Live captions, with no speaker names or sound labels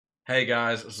Hey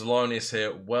guys, Zelonius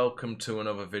here. Welcome to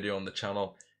another video on the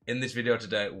channel. In this video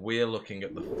today, we're looking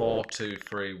at the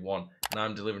 4-2-3-1, and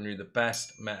I'm delivering you the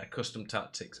best meta custom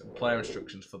tactics and player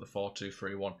instructions for the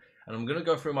 4-2-3-1. And I'm going to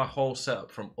go through my whole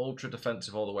setup from ultra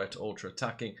defensive all the way to ultra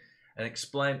attacking and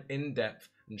explain in depth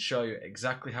and show you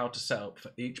exactly how to set up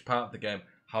for each part of the game,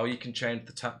 how you can change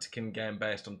the tactic in game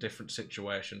based on different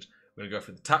situations. We're going to go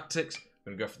through the tactics,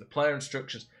 we're going to go through the player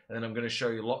instructions, and then I'm going to show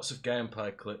you lots of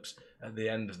gameplay clips at the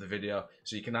end of the video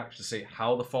so you can actually see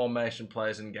how the formation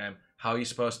plays in game, how you're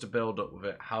supposed to build up with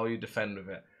it, how you defend with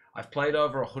it. I've played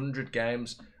over 100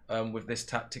 games with this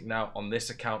tactic now on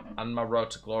this account and my Road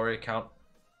to Glory account.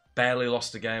 Barely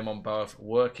lost a game on both,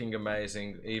 working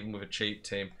amazing even with a cheap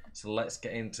team. So let's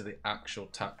get into the actual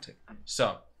tactic.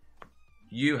 So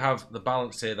you have the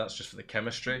balance here, that's just for the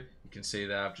chemistry. You can see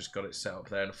there I've just got it set up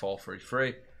there in a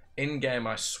 4-3-3. In game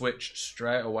I switch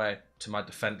straight away to my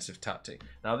defensive tactic.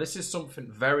 Now this is something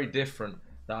very different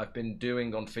that I've been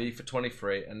doing on FIFA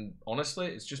 23, and honestly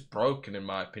it's just broken in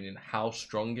my opinion how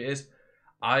strong it is.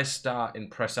 I start in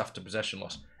press after possession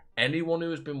loss. Anyone who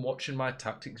has been watching my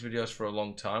tactics videos for a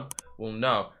long time will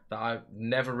know that I've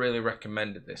never really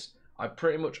recommended this. I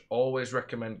pretty much always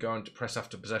recommend going to press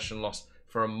after possession loss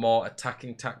for a more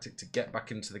attacking tactic to get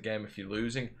back into the game if you're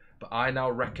losing. But I now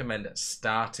recommend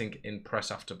starting in press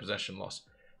after possession loss.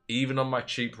 Even on my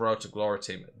cheap Road to Glory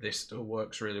team, this still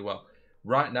works really well.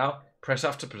 Right now, press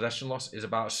after possession loss is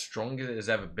about as strong as it has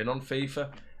ever been on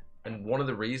FIFA. And one of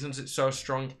the reasons it's so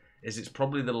strong is it's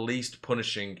probably the least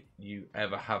punishing you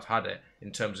ever have had it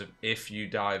in terms of if you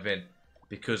dive in.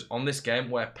 Because on this game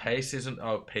where pace isn't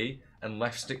OP and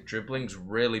left stick dribbling's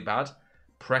really bad,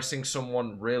 pressing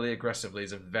someone really aggressively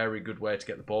is a very good way to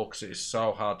get the ball because it is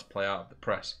so hard to play out of the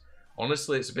press.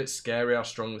 Honestly, it's a bit scary how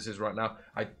strong this is right now.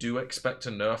 I do expect a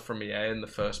nerf from EA in the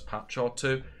first patch or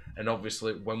two. And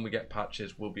obviously, when we get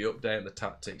patches, we'll be updating the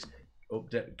tactics,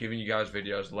 giving you guys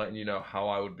videos, letting you know how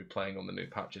I would be playing on the new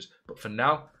patches. But for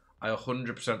now, I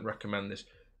 100% recommend this.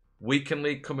 Weekend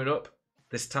League coming up,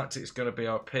 this tactic is going to be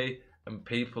OP, and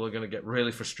people are going to get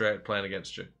really frustrated playing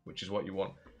against you, which is what you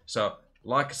want. So,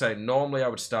 like I say, normally I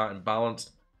would start in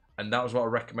balanced, and that was what I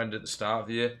recommended at the start of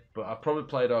the year. But I've probably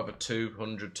played over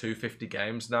 200, 250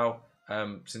 games now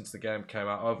since the game came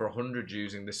out. Over 100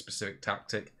 using this specific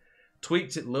tactic.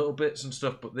 Tweaked it little bits and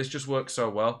stuff, but this just works so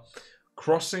well.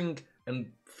 Crossing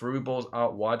and through balls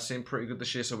out wide seem pretty good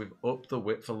this year, so we've upped the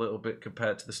width a little bit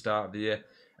compared to the start of the year.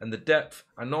 And the depth,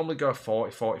 I normally go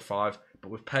 40, 45,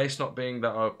 but with pace not being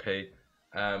that OP,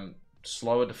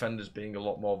 slower defenders being a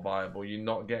lot more viable, you're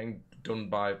not getting done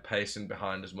by pacing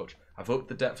behind as much. I've upped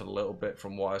the depth a little bit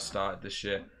from what I started this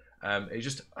year. It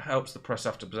just helps the press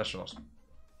after possession loss.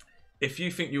 If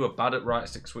you think you are bad at right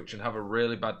stick switch and have a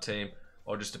really bad team,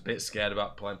 or just a bit scared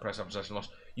about playing press after possession loss,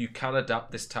 you can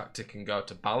adapt this tactic and go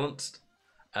to balanced.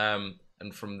 And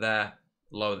from there,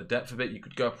 lower the depth a bit. You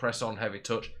could go press on heavy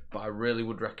touch, but I really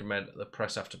would recommend the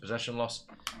press after possession loss.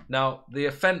 Now, the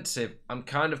offensive, I'm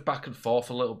kind of back and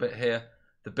forth a little bit here.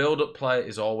 The build-up play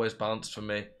is always balanced for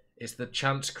me. It's the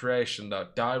chance creation though,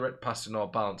 direct passing or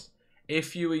balanced.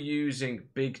 If you were using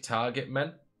big target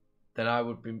men, then I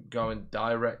would be going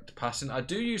direct passing. I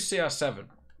do use CR7,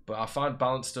 but I find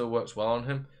balance still works well on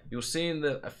him. You'll see in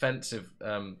the offensive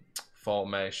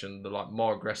formation, the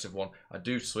more aggressive one, I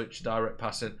do switch direct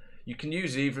passing. You can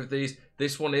use either of these.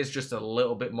 This one is just a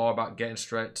little bit more about getting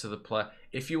straight to the play.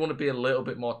 If you want to be a little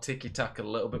bit more ticky-tack, a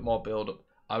little bit more build-up,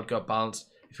 I would go balance.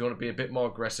 If you want to be a bit more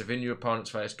aggressive in your opponent's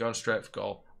face, going straight for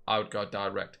goal, I would go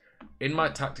direct. In my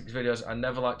tactics videos, I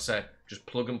never like to say, just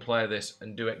plug and play this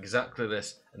and do exactly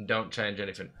this and don't change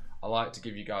anything. I like to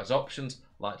give you guys options.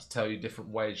 I like to tell you different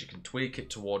ways you can tweak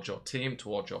it towards your team,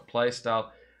 towards your play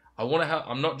style. I want to help.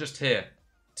 I'm not just here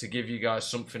to give you guys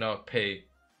something OP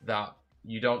that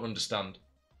you don't understand.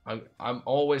 I'm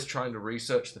always trying to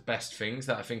research the best things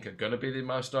that I think are going to be the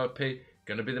most OP,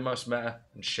 going to be the most meta,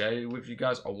 and share it with you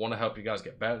guys. I want to help you guys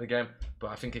get better at the game, but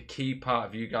I think a key part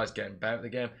of you guys getting better at the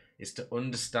game is to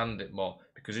understand it more,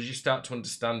 because as you start to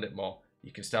understand it more,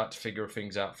 you can start to figure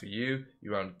things out for you,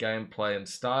 your own gameplay and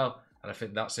style, and I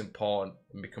think that's important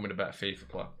in becoming a better FIFA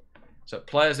player. So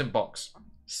players in box,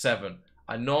 7.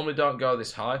 I normally don't go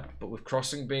this high, but with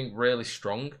crossing being really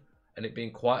strong and it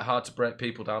being quite hard to break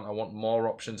people down, I want more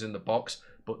options in the box.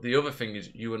 But the other thing is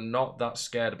you are not that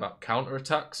scared about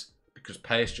counter-attacks because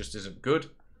pace just isn't good.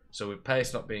 So with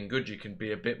pace not being good, you can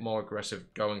be a bit more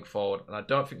aggressive going forward, and I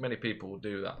don't think many people will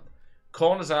do that.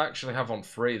 Corners I actually have on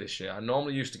 3 this year. I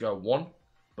normally used to go 1,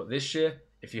 but this year,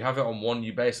 if you have it on 1,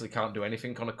 you basically can't do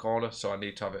anything on a corner, so I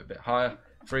need to have it a bit higher.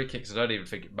 Free kicks, I don't even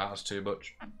think it matters too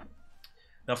much.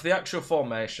 Now for the actual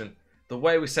formation, the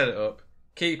way we set it up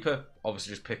Keeper,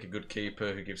 obviously just pick a good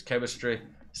keeper who gives chemistry.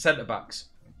 Centre-backs,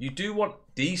 you do want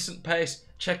decent pace.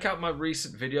 Check out my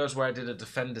recent videos where I did a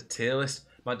defender tier list.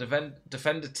 My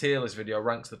defender tier list video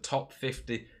ranks the top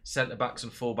 50 centre-backs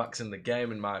and full-backs in the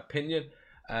game, in my opinion.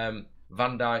 Van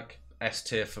Dijk, S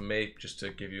tier for me, just to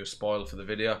give you a spoiler for the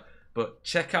video. But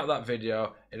check out that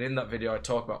video, and in that video I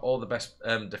talk about all the best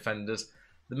defenders.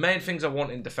 The main things I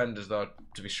want in defenders, though,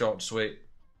 to be short and sweet,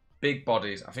 big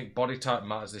bodies. I think body type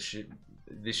matters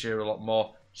this year a lot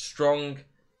more. Strong,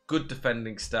 good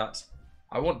defending stats.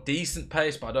 I want decent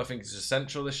pace, but I don't think it's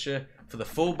essential this year. For the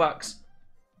fullbacks,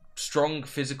 strong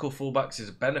physical fullbacks is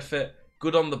a benefit.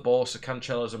 Good on the ball, so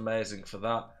Cancelo's amazing for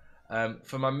that.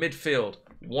 For my midfield,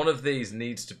 one of these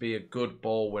needs to be a good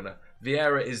ball winner.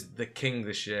 Vieira is the king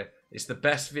this year. It's the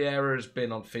best Vieira has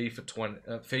been on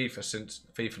FIFA since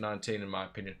FIFA 19, in my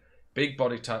opinion. Big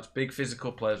body types, big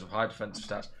physical players with high defensive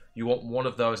stats. You want one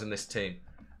of those in this team.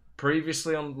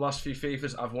 Previously on the last few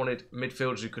FIFAs, I've wanted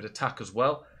midfielders who could attack as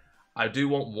well. I do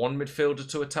want one midfielder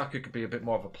to attack who could be a bit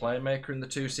more of a playmaker in the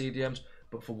two CDMs.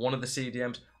 But for one of the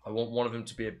CDMs, I want one of them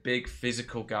to be a big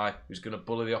physical guy who's going to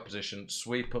bully the opposition,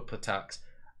 sweep up attacks.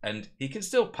 And he can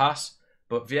still pass,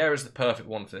 but Vieira's the perfect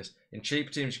one for this. In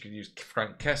cheaper teams, you could use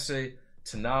Frank Kessie,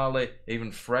 Tonali,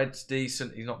 even Fred's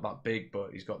decent. He's not that big,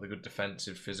 but he's got the good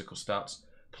defensive, physical stats.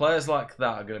 Players like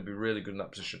that are going to be really good in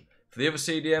that position. For the other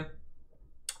CDM,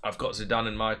 I've got Zidane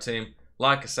in my team.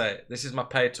 Like I say, this is my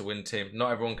pay-to-win team.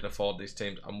 Not everyone can afford these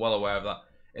teams. I'm well aware of that.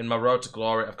 In my road to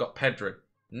glory, I've got Pedri.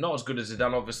 Not as good as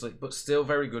Zidane, obviously, but still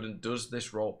very good and does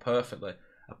this role perfectly.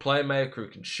 A playmaker who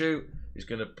can shoot, who's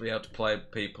going to be able to play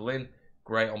people in,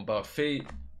 great on both feet.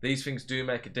 These things do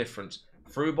make a difference.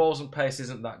 Through balls and pace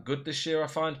isn't that good this year, I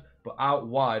find, but out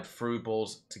wide, through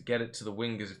balls to get it to the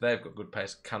wingers, if they've got good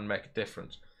pace, can make a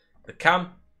difference. The cam,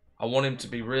 I want him to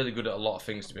be really good at a lot of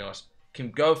things, to be honest.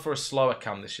 Can go for a slower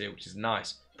cam this year, which is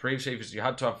nice. Previously, you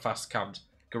had to have fast cams.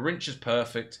 Garincha's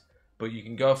perfect, but you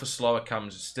can go for slower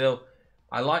cams still.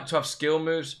 I like to have skill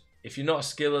moves. If you're not a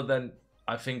skiller, then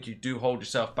I think you do hold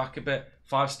yourself back a bit.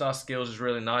 5-star skills is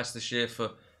really nice this year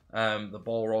for the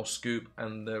ball roll scoop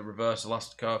and the reverse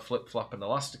elastico, flip flop and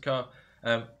elastico.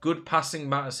 Good passing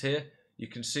matters here. You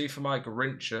can see for my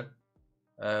Garincha,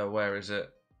 where is it?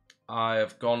 I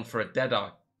have gone for a dead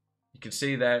eye. You can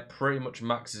see there, pretty much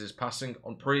maxes his passing.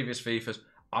 On previous FIFAs,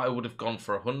 I would have gone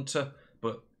for a hunter,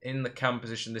 but in the cam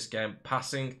position this game,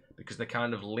 passing, because they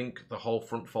kind of link the whole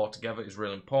front four together, is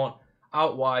really important.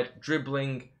 Out wide,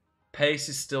 dribbling, pace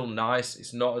is still nice.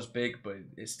 It's not as big, but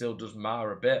it still does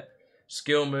matter a bit.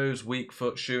 Skill moves, weak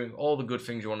foot, shooting, all the good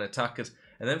things you want in attackers.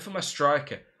 And then for my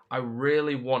striker, I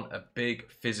really want a big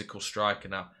physical striker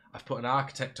now. I've put an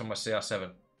architect on my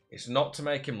CR7. It's not to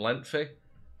make him lengthy.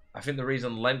 I think the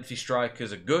reason lengthy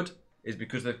strikers are good is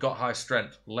because they've got high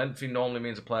strength. Lengthy normally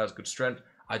means a player has good strength.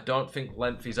 I don't think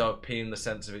lengthy's OP in the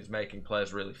sense of it's making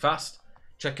players really fast.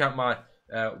 Check out my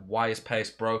Why is Pace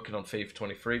Broken on FIFA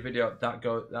 23 video. That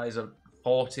is a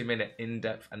 40-minute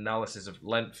in-depth analysis of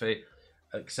lengthy,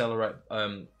 accelerate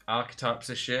archetypes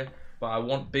this year. But I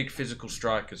want big physical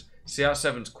strikers.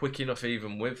 CR7's quick enough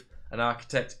even with an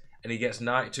architect, and he gets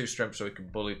 92 strength so he can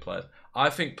bully players. I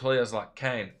think players like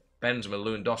Kane, Benzema,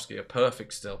 Lewandowski are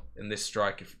perfect still in this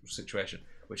striker situation,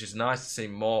 which is nice to see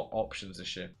more options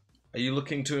this year. Are you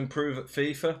looking to improve at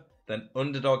FIFA? Then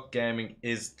Underdog Gaming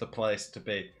is the place to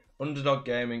be. Underdog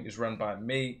Gaming is run by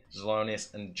me,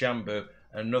 Zelonius, and Jambu,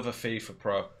 another FIFA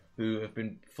pro, who have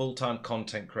been full-time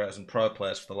content creators and pro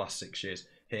players for the last 6 years,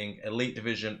 hitting Elite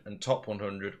Division and Top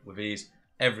 100 with ease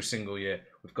every single year.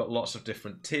 We've got lots of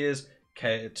different tiers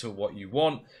catered to what you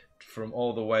want, from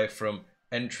all the way from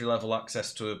entry-level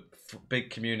access to a big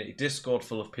community Discord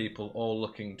full of people all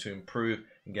looking to improve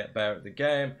and get better at the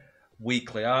game,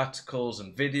 weekly articles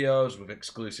and videos with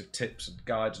exclusive tips and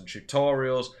guides and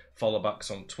tutorials,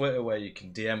 follow-backs on Twitter where you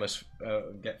can DM us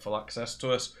and get full access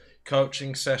to us,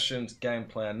 coaching sessions,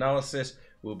 gameplay analysis.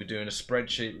 We'll be doing a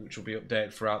spreadsheet which will be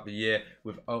updated throughout the year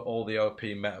with all the OP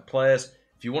meta players.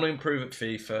 If you want to improve at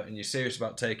FIFA and you're serious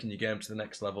about taking your game to the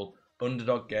next level,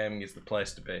 Underdog Gaming is the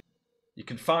place to be. You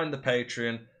can find the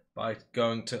Patreon by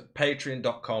going to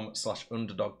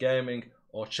patreon.com/underdoggaming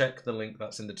or check the link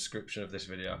that's in the description of this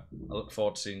video. I look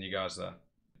forward to seeing you guys there.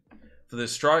 For the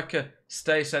striker,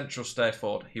 stay central, stay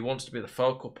forward. He wants to be the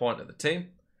focal point of the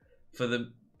team. For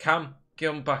the cam,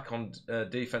 get him back on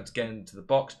defense, get into the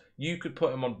box. You could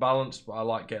put him on balance, but I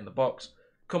like getting the box.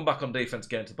 Come back on defense,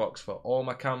 get into the box for all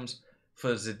my cams.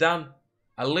 For Zidane,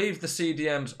 I leave the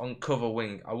CDMs on cover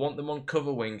wing. I want them on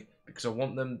cover wing because I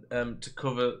want them to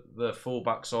cover the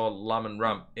fullbacks or Lam and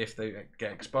Ram if they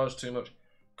get exposed too much.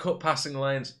 Cut passing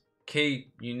lanes,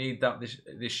 Key, you need that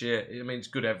this year. I mean, it's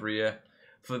good every year.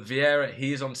 For Vieira,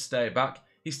 he's on stay back.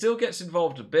 He still gets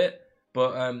involved a bit,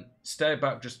 but stay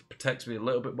back just protects me a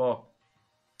little bit more.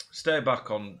 Stay back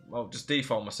on, well, just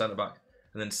default my centre back,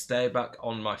 and then stay back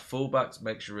on my fullbacks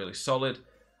makes you really solid.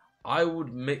 I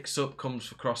would mix up comes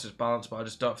for crosses balance, but I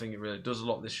just don't think it really does a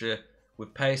lot this year.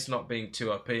 With pace not being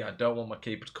too OP, I don't want my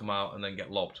keeper to come out and then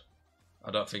get lobbed. I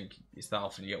don't think it's that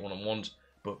often you get one-on-ones,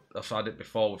 but I've had it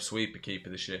before with sweeper keeper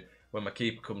this year, when my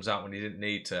keeper comes out when he didn't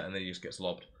need to and then he just gets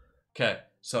lobbed. Okay,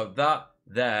 so that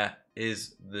there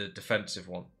is the defensive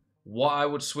one. What I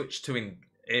would switch to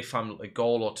if I'm a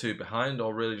goal or two behind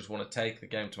or really just want to take the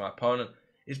game to my opponent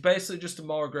is basically just a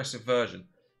more aggressive version.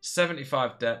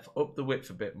 75 depth, up the width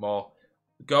a bit more,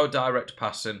 go direct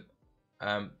passing.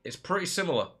 It's pretty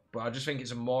similar, but I just think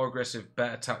it's a more aggressive,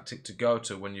 better tactic to go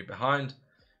to when you're behind.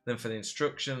 Then for the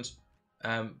instructions,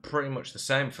 pretty much the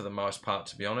same for the most part,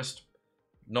 to be honest.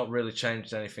 Not really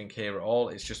changed anything here at all.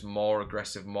 It's just more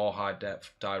aggressive, more high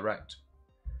depth, direct.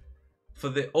 For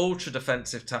the ultra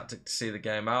defensive tactic to see the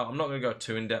game out, I'm not going to go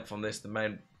too in depth on this. The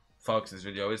main focus of this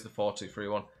video is the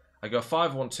 4-2-3-1. I go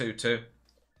 5-1-2-2.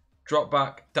 Drop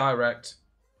back, direct.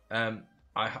 I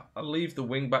leave the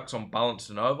wing backs on balanced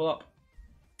and overlap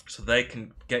so they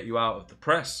can get you out of the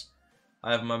press.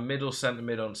 I have my middle centre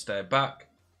mid on stay back.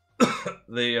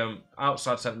 The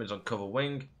outside centre mid's on cover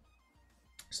wing.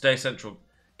 Stay central,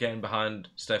 getting behind,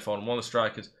 stay forward on one of the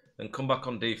strikers. Then come back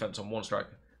on defence on one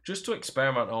striker. Just to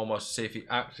experiment almost to see if he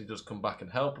actually does come back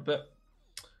and help a bit.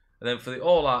 And then for the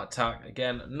all-out attack,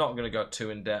 again, not going to go too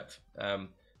in depth.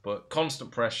 But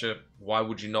constant pressure, why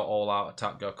would you not all-out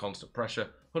attack go constant pressure?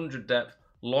 100 depth,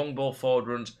 long ball forward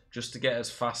runs, just to get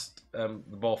as fast, the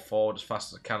ball forward as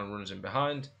fast as I can and runs in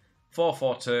behind.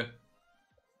 4-4-2.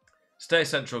 Stay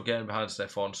central, getting behind, stay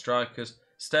forward on strikers.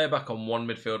 Stay back on one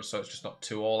midfielder, so it's just not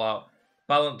too all-out.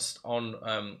 Balanced on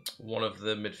one of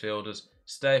the midfielders.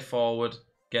 Stay forward,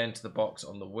 get into the box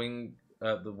on the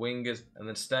wingers, and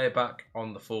then stay back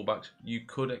on the fullbacks. You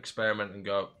could experiment and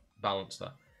go balance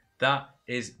that. That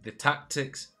is the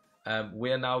tactics.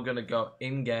 We are now going to go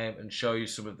in-game and show you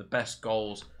some of the best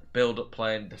goals, build-up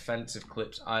playing, defensive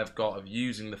clips I've got of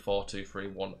using the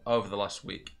 4-2-3-1 over the last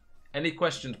week. Any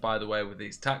questions, by the way, with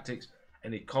these tactics?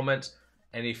 Any comments?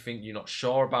 Anything you're not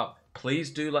sure about? Please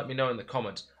do let me know in the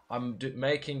comments. I'm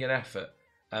making an effort.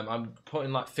 I'm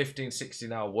putting like 15,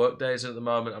 16 hour work days at the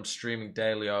moment. I'm streaming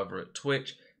daily over at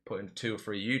Twitch, putting 2 or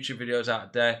 3 YouTube videos out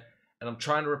a day. And I'm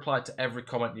trying to reply to every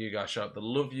comment you guys show. The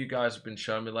love you guys have been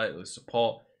showing me lately, the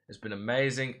support has been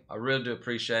amazing. I really do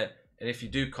appreciate it. And if you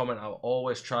do comment, I'll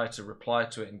always try to reply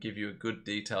to it and give you a good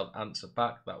detailed answer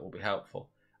back. That will be helpful.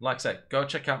 And like I say, go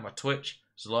check out my Twitch,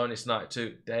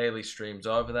 Zelonius92, daily streams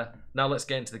over there. Now let's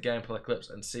get into the gameplay clips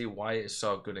and see why it is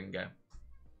so good in game.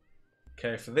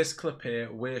 Okay, for this clip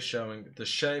here, we're showing the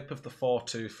shape of the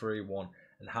 4-2-3-1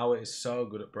 and how it is so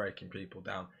good at breaking people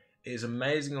down. It is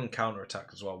amazing on counter-attack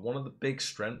as well. One of the big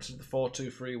strengths of the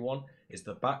 4-2-3-1 is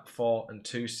the back 4 and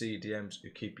 2 CDMs who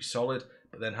keep you solid,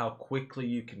 but then how quickly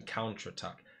you can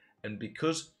counter-attack. And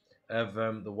because of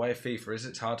the way FIFA is,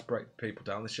 it's hard to break people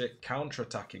down this year.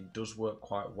 Counter-attacking does work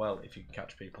quite well if you can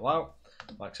catch people out.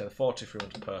 Like I said, the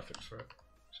 4-2-3-1 is perfect for it.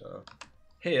 So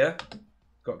here,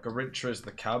 got Garincha as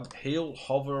the cab. He'll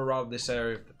hover around this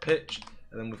area of the pitch.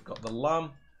 And then we've got the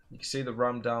Lamb. You can see the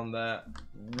Ram down there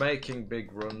making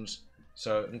big runs.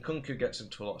 So Nkunku gets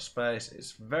into a lot of space.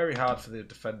 It's very hard for the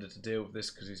defender to deal with this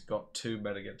because he's got 2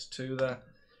 men against 2 there.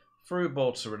 Through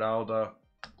ball to Ronaldo.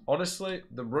 Honestly,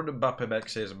 the run Mbappe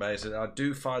makes here is amazing. I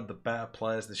do find the better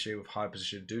players this year with high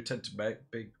position do tend to make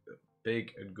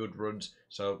big and good runs.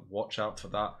 So watch out for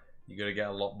that. You're going to get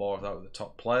a lot more of that with the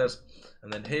top players.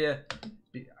 And then here,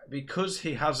 because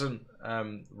he hasn't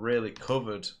really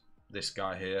covered this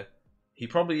guy here, he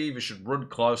probably either should run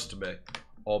close to me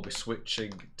or be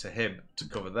switching to him to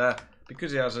cover there.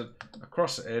 Because he hasn't, I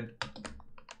cross it in.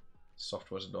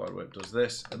 Software's annoying when it does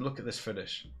this. And look at this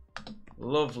finish.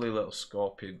 Lovely little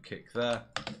scorpion kick there.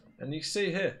 And you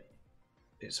see here,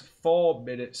 it's 4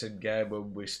 minutes in game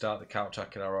when we start the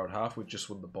counter-attack in our own half. We've just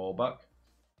won the ball back.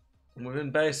 And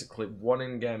within basically 1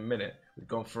 in-game minute, we've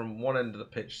gone from one end of the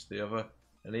pitch to the other.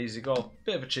 An easy goal.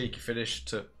 Bit of a cheeky finish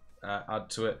to add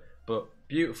to it. But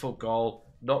beautiful goal.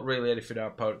 Not really anything our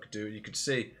opponent could do. You could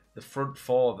see the front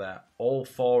 4 there. All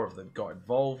 4 of them got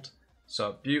involved.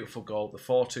 So beautiful goal. The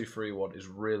 4-2-3-1 is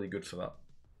really good for that.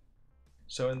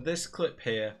 So in this clip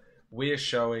here, we are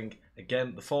showing,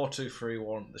 again, the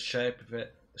 4-2-3-1, the shape of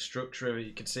it, the structure of it.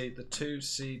 You can see the 2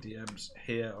 CDMs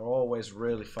here are always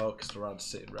really focused around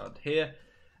sitting around here.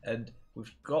 And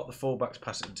We've got the fullbacks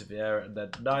pass it into Vieira, and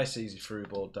then nice easy through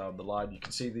ball down the line. You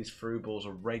can see these through balls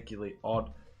are regularly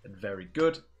on and very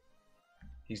good.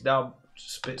 He's now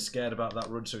a bit scared about that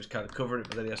run, so he's kind of covering it,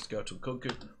 but then he has to go to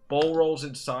Nkunku. Ball rolls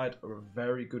inside are a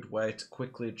very good way to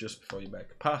quickly adjust before you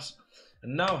make a pass.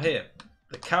 And now here,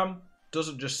 the cam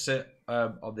doesn't just sit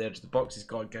on the edge of the box. He's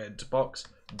got to get into box.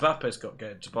 Mbappe's got to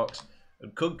get into box.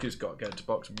 And Nkunku's got to get into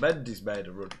box. Mendy's made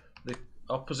a run. The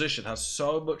opposition has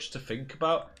so much to think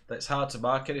about that it's hard to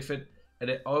mark anything, and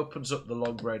it opens up the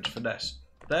long-range finesse.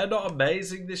 They're not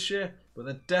amazing this year, but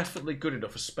they're definitely good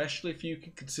enough, especially if you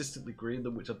can consistently green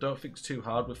them, which I don't think is too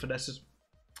hard with finesses,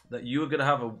 that you are going to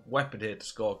have a weapon here to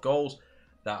score goals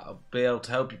that will be able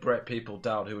to help you break people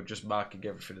down who are just marking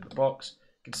everything in the box.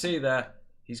 You can see there,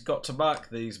 he's got to mark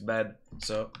these men,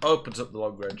 so opens up the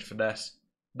long-range finesse.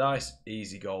 Nice,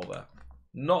 easy goal there.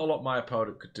 Not a lot my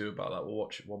opponent could do about that. We'll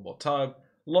watch it one more time.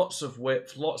 Lots of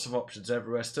width, lots of options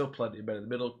everywhere, still plenty of men in the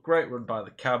middle. Great run by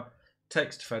the cam,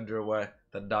 takes defender away,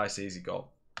 then nice, easy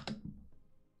goal.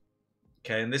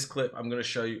 Okay, in this clip, I'm going to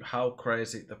show you how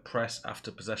crazy the press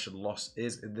after possession loss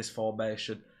is in this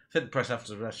formation. I think the press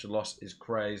after possession loss is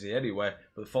crazy anyway,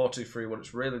 but the 4-2-3-1,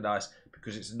 it's really nice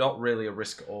because it's not really a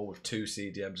risk at all with two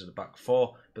CDMs in the back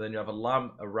four, but then you have a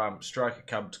Lamb, a Ram, striker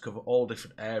cam to cover all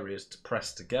different areas to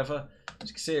press together. As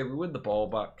you can see here, we win the ball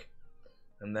back,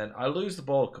 and then I lose the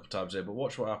ball a couple times here, but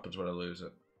watch what happens when I lose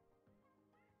it.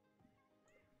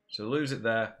 So lose it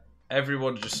there,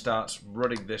 everyone just starts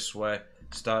running this way,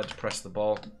 starting to press the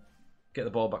ball, get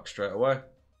the ball back straight away,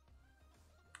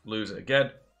 lose it again,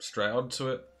 straight onto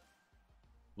it,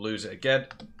 lose it again,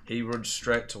 he runs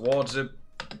straight towards him.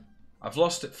 I've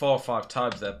lost it 4 or 5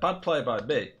 times there, bad play by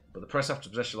me, but the press after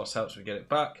possession loss helps me get it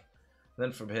back. And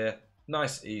then from here,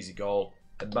 nice easy goal,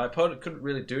 and my opponent couldn't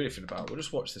really do anything about it. We'll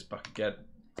just watch this back again.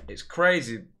 It's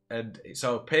crazy and it's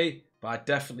OP, but I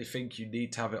definitely think you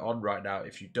need to have it on right now.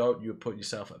 If you don't, you're putting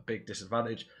yourself at a big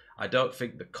disadvantage. I don't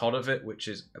think the con of it, which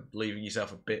is leaving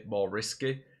yourself a bit more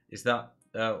risky, is that,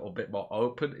 or a bit more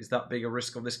open, is that big a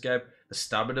risk on this game. The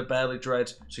stamina barely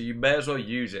drains, so you may as well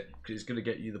use it because it's going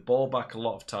to get you the ball back a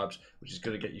lot of times, which is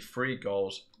going to get you 3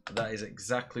 goals, and that is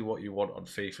exactly what you want on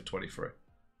FIFA 23.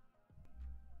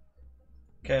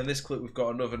 Okay, in this clip we've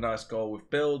got another nice goal with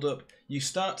build-up. You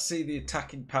start to see the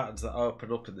attacking patterns that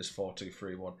open up in this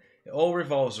 4-2-3-1. It all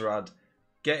revolves around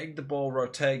getting the ball,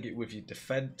 rotating it with your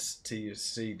defence to your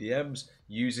CDMs,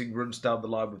 using runs down the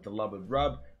line with the Lamb and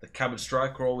Ram, the cam and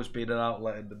striker always being an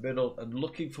outlet in the middle, and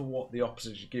looking for what the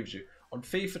opposition gives you. On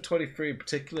FIFA 23 in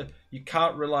particular, you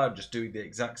can't rely on just doing the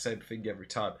exact same thing every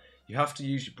time. You have to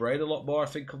use your brain a lot more, I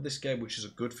think, on this game, which is a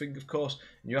good thing, of course,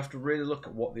 and you have to really look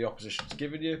at what the opposition's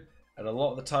giving you. And a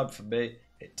lot of the time for me,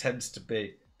 it tends to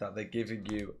be that they're giving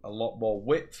you a lot more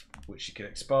width, which you can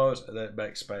expose, and then it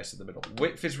makes space in the middle.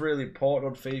 Width is really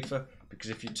important on FIFA, because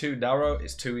if you're too narrow,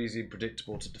 it's too easy and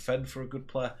predictable to defend for a good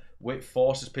player. Width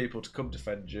forces people to come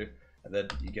defend you, and then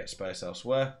you get space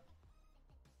elsewhere.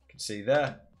 You can see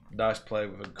there, nice play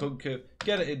with Nkunku.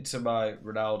 Get it into my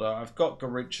Ronaldo. I've got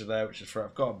Garrincha there, which is a threat.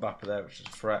 I've got Mbappe there, which is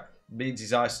a threat. It means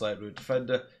he's isolated with a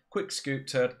defender. Quick scoop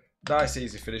turn. Nice,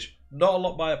 easy finish. Not a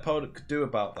lot my opponent could do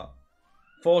about that.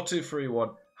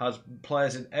 4-2-3-1 has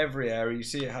players in every area. You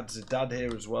see it had Zidane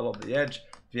here as well on the edge.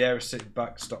 Vieira sitting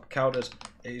back to stop counters.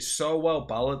 It is so well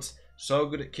balanced, so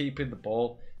good at keeping the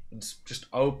ball, and just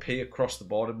OP across the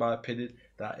board in my opinion,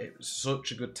 that it's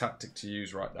such a good tactic to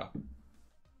use right now.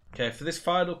 Okay, for this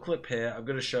final clip here, I'm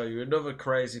going to show you another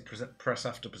crazy press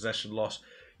after possession loss.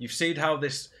 You've seen how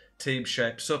this team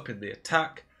shapes up in the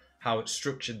attack, how it's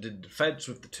structured in defence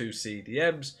with the 2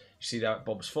 CDMs. You see how it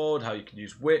bombs forward, how you can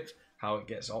use width, how it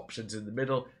gets options in the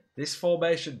middle. This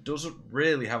formation doesn't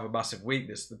really have a massive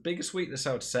weakness. The biggest weakness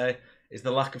I would say is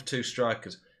the lack of 2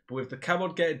 strikers. But with the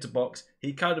Camon getting to box,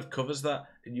 he kind of covers that,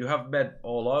 and you have men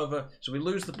all over. So we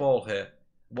lose the ball here.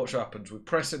 Watch what happens. We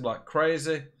press him like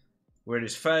crazy. We're in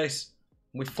his face.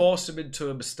 And we force him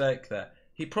into a mistake there.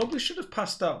 He probably should have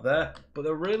passed out there, but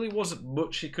there really wasn't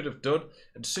much he could have done.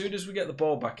 And as soon as we get the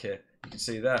ball back here, you can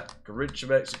see there, Garrincha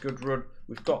makes a good run.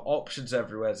 We've got options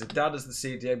everywhere. Zidane as the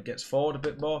CDM gets forward a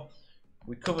bit more.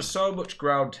 We cover so much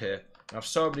ground here. I have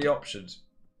so many options.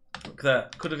 Look there,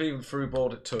 could have even through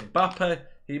balled it to Mbappe.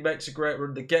 He makes a great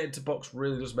run. The get into box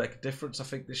really does make a difference, I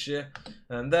think, this year.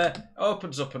 And there,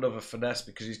 opens up another finesse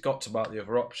because he's got to mark the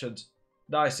other options.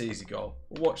 Nice, easy goal.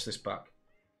 We'll watch this back.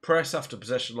 Press after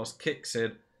possession loss, kicks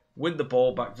in, win the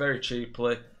ball back very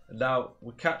cheaply, and now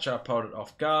we catch our opponent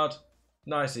off guard.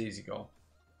 Nice, easy goal.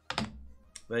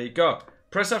 There you go.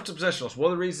 Press after possession loss.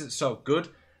 One of the reasons it's so good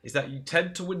is that you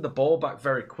tend to win the ball back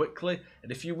very quickly,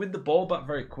 and if you win the ball back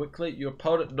very quickly, your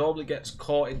opponent normally gets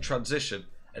caught in transition,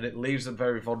 and it leaves them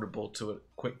very vulnerable to a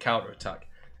quick counter-attack,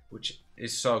 which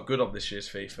is so good on this year's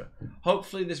FIFA.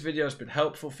 Hopefully this video has been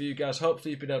helpful for you guys.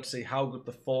 Hopefully you've been able to see how good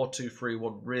the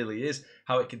 4-2-3-1 really is,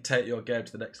 how it can take your game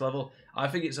to the next level. I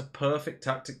think it's a perfect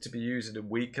tactic to be used in a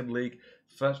weekend league,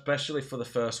 especially for the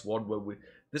first one, when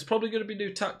there's probably going to be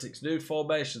new tactics, new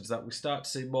formations that we start to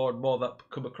see more and more that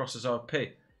come across as OP.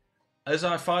 As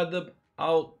I find them,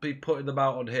 I'll be putting them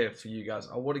out on here for you guys.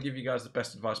 I want to give you guys the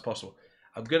best advice possible.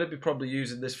 I'm going to be probably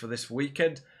using this for this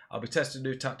weekend. I'll be testing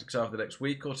new tactics over the next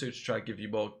week or two to try and give you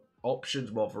more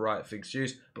options, more variety of things to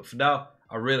use. But for now,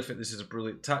 I really think this is a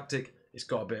brilliant tactic. It's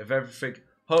got a bit of everything.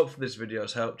 Hopefully this video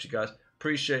has helped you guys.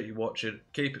 Appreciate you watching.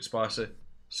 Keep it spicy.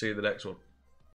 See you in the next one.